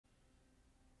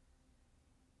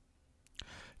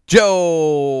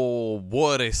Yo,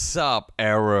 what is up,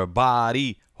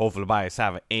 everybody? Hopefully, everybody's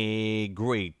having a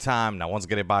great time. Now, once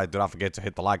again, everybody, do not forget to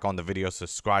hit the like on the video,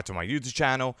 subscribe to my YouTube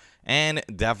channel, and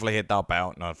definitely hit that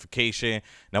bell notification.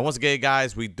 Now, once again,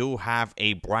 guys, we do have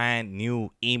a brand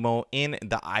new emo in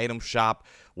the item shop,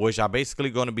 which I'm basically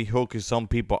going to be hooking some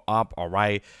people up. All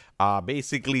right,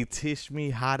 basically, teach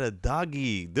me how to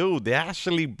doggy, dude. They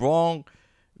actually brought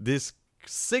this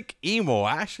sick emo.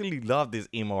 I actually love this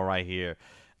emo right here.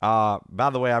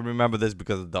 By the way, I remember this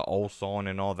because of the old song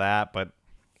and all that, but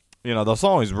you know, the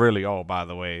song is really old, by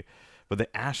the way, but they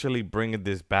actually bringing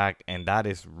this back, and that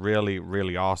is really,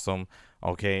 really awesome.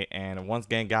 Okay, and once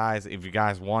again, guys, if you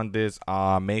guys want this,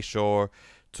 make sure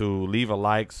to leave a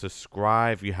like,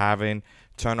 subscribe if you haven't,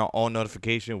 turn on all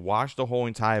notification, watch the whole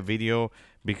entire video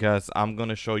because I'm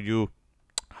gonna show you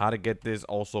how to get this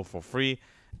also for free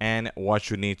and what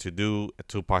you need to do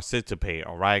to participate.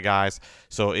 All right, guys,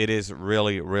 so it is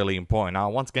really, really important. Now,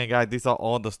 once again, guys, these are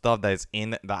all the stuff that is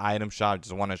in the item shop.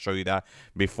 Just want to show you that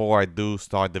before I do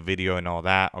start the video and all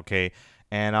that. Okay,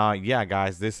 and yeah,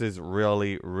 guys, this is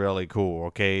really, really cool.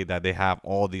 Okay, that they have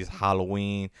all these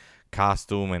Halloween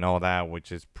costume and all that,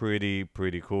 which is pretty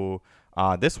cool.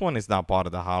 This one is not part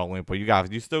of the Halloween, but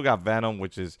you still got Venom,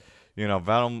 which is, you know,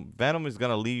 Venom is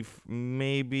gonna leave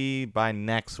maybe by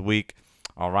next week.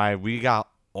 All right, we got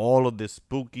all of the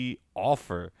spooky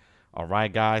offer. All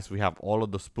right, guys, we have all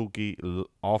of the spooky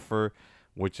offer,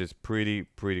 which is pretty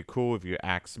cool if you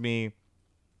ask me.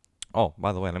 Oh,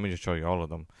 by the way, let me just show you all of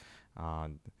them.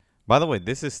 By the way,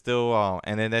 this is still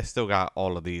and then they still got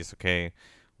all of these, okay,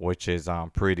 which is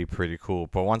pretty cool.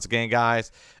 But once again,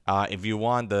 guys, if you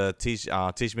want the teach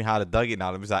me how to dug it,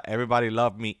 now let me say Everybody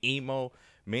Love Me Emo.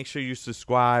 Make sure you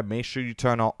subscribe. Make sure you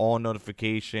turn on all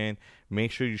notification.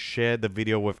 Make sure you share the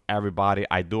video with everybody.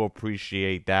 I do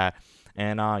appreciate that.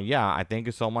 And yeah, I thank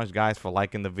you so much, guys, for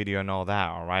liking the video and all that.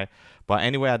 All right. But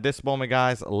anyway, at this moment,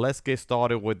 guys, let's get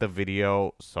started with the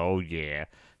video. So yeah.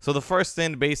 So the first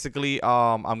thing, basically,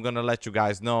 I'm gonna let you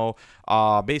guys know.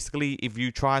 Basically, if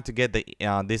you try to get the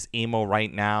this emo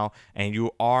right now, and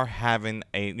you are having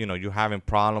you're having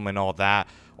problem and all that,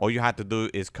 all you have to do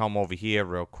is come over here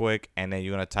real quick, and then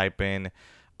you're gonna type in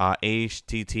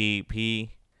HTTP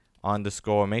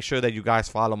underscore. Make sure that you guys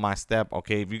follow my step.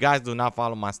 Okay, if you guys do not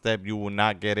follow my step, you will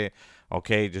not get it.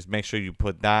 Okay, just make sure you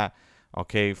put that.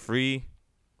 Okay, free.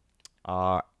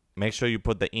 Make sure you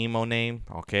put the emo name.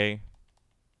 Okay.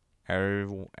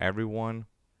 Everyone,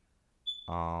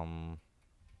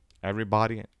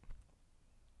 everybody,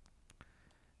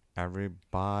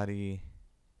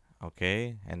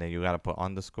 okay, and then you gotta put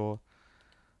underscore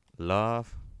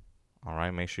love. All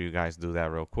right, make sure you guys do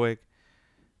that real quick.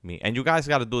 And you guys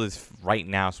got to do this right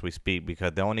now as we speak,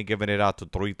 because they're only giving it out to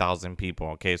 3,000 people.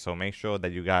 Okay, so make sure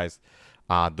that you guys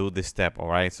do this step. All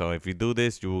right, so if you do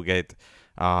this, you will get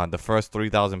the first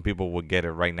 3,000 people will get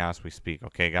it right now as we speak.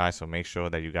 Okay, guys, so make sure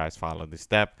that you guys follow this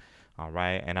step. All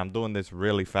right, and I'm doing this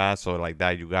really fast, so like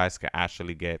that you guys can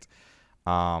actually get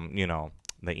you know,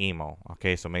 the emo.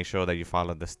 Okay, so make sure that you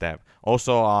follow the step.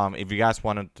 Also, if you guys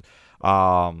want to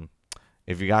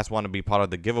if you guys want to be part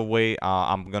of the giveaway,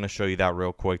 I'm going to show you that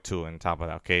real quick too on top of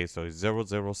that. Okay, so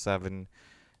 007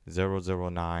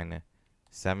 009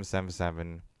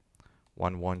 777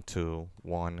 112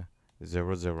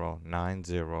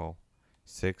 10090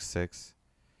 66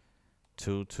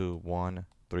 221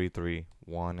 33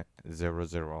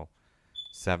 100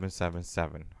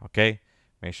 777. Okay,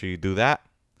 make sure you do that.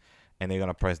 And they're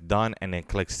gonna press done and then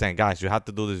click send. Guys, you have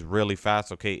to do this really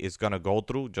fast. Okay, it's gonna go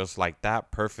through just like that.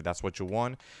 Perfect, that's what you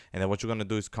want. And then what you're gonna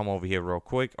do is come over here real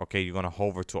quick. Okay, you're gonna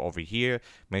hover to over here.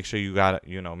 Make sure you got,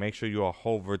 make sure you are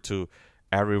hover to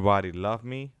Everybody Love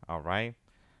Me. All right,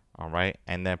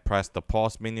 and then press the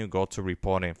pause menu, go to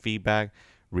report and feedback,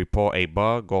 report a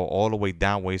bug, go all the way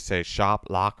down where it says shop,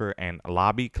 locker, and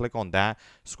lobby. Click on that.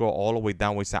 Scroll all the way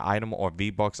down where it says item or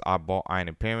V-Bucks are bought and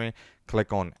appearing.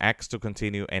 Click on X to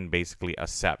continue and basically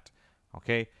accept.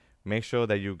 Okay, make sure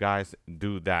that you guys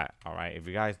do that. All right, if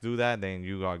you guys do that, then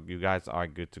you guys are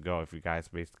good to go. If you guys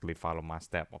basically follow my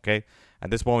step. Okay,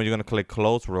 at this moment you're gonna click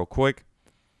close real quick.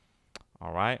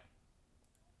 All right,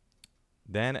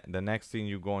 then the next thing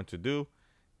you're going to do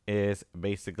is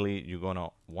basically you're gonna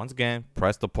once again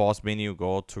press the pause menu,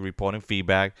 go to reporting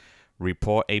feedback,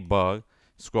 report a bug,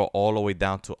 scroll all the way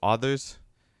down to others,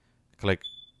 click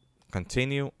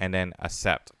continue, and then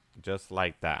accept, just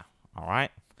like that. All right,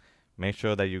 make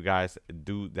sure that you guys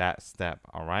do that step.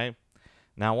 All right,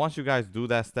 now once you guys do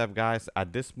that step, guys,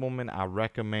 at this moment I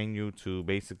recommend you to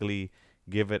basically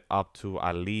give it up to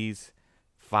at least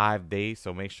 5 days.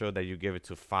 So make sure that you give it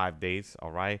to 5 days,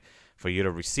 all right, for you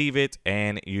to receive it,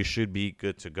 and you should be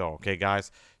good to go. Okay,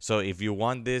 guys. So if you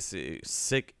want this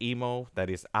sick emo that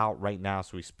is out right now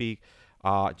as we speak,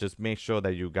 just make sure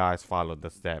that you guys follow the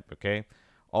step. Okay.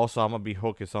 Also, I'm gonna be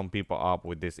hooking some people up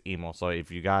with this emo. So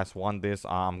if you guys want this,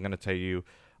 I'm gonna tell you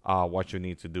what you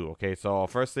need to do. Okay, so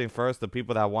first thing first, the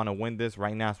people that want to win this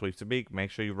right now as we speak,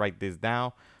 make sure you write this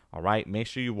down. All right, make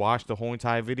sure you watch the whole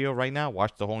entire video right now.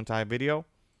 Watch the whole entire video.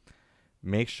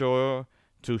 Make sure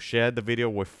to share the video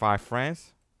with 5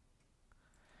 friends.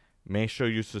 Make sure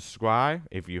you subscribe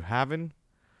if you haven't.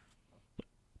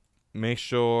 Make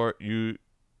sure you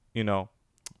know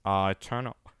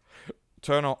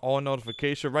turn on all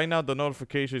notification. Right now the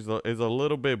notification is a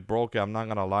little bit broken. I'm not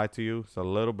gonna lie to you, it's a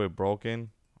little bit broken.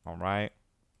 All right,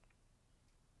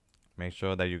 make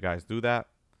sure that you guys do that,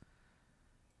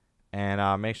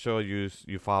 and make sure you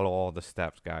follow all the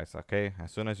steps, guys. Okay,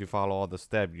 as soon as you follow all the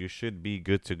steps, you should be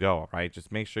good to go. All right,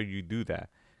 just make sure you do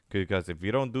that, because if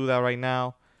you don't do that right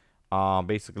now,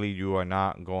 basically you are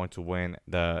not going to win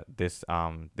this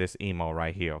emo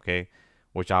right here. Okay,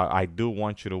 which I do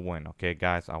want you to win. Okay,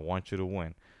 guys, I want you to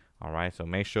win. All right, so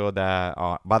make sure that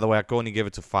by the way, I can only give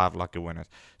it to 5 lucky winners.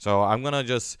 So I'm gonna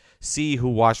just see who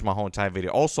watched my whole entire video.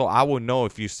 Also, I will know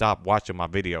if you stop watching my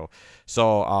video.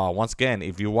 So once again,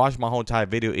 if you watch my whole entire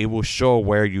video, it will show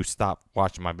where you stopped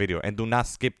watching my video. And do not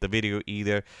skip the video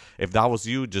either. If that was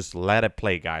you, just let it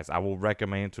play, guys. I will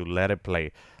recommend to let it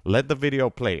play. Let the video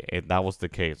play if that was the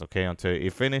case. Okay, until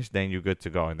it finished, then you're good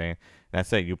to go. And then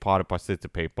that's it, you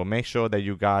participate. But make sure that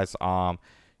you guys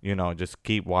just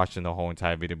keep watching the whole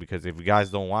entire video, because if you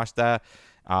guys don't watch that,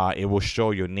 it will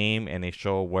show your name and it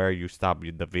show where you stop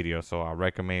the video. So I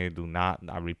recommend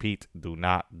I repeat, do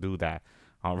not do that.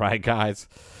 All right, guys.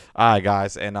 All right,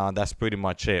 guys, and that's pretty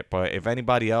much it. But if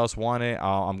anybody else want it,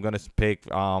 I'm gonna pick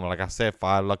like I said,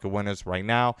 5 lucky winners right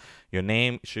now. Your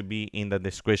name should be in the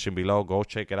description below. Go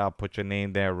check it out, put your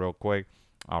name there real quick.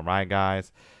 All right,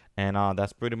 guys, and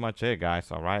that's pretty much it,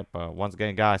 guys. All right, but once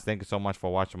again, guys, thank you so much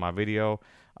for watching my video.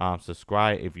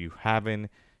 Subscribe if you haven't.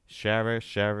 Share it.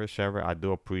 I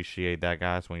do appreciate that,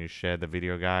 guys, when you share the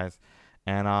video, guys.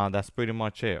 And that's pretty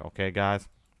much it. Okay, guys.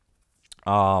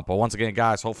 But once again,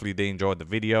 guys, hopefully they enjoyed the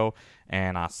video,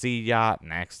 and I'll see y'all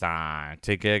next time.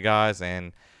 Take care, guys,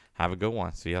 and have a good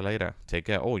one. See ya later. Take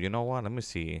care. Oh, you know what? Let me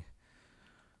see.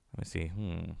 Let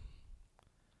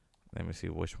me see,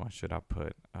 which one should I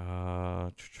put?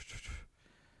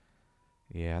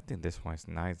 Yeah, I think this one's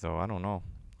nice though. I don't know.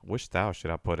 Which style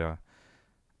should I put?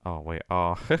 Oh wait.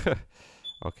 Oh,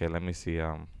 okay. Let me see.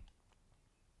 Oh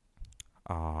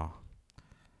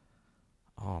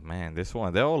man, this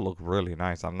one. They all look really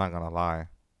nice. I'm not gonna lie.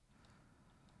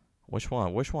 Which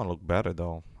one? Which one look better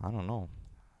though? I don't know.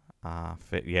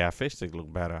 Yeah, fish stick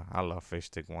look better. I love fish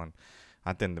stick one.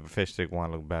 I think the fish stick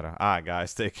one look better. All right,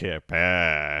 guys. Take care.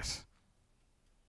 Pass.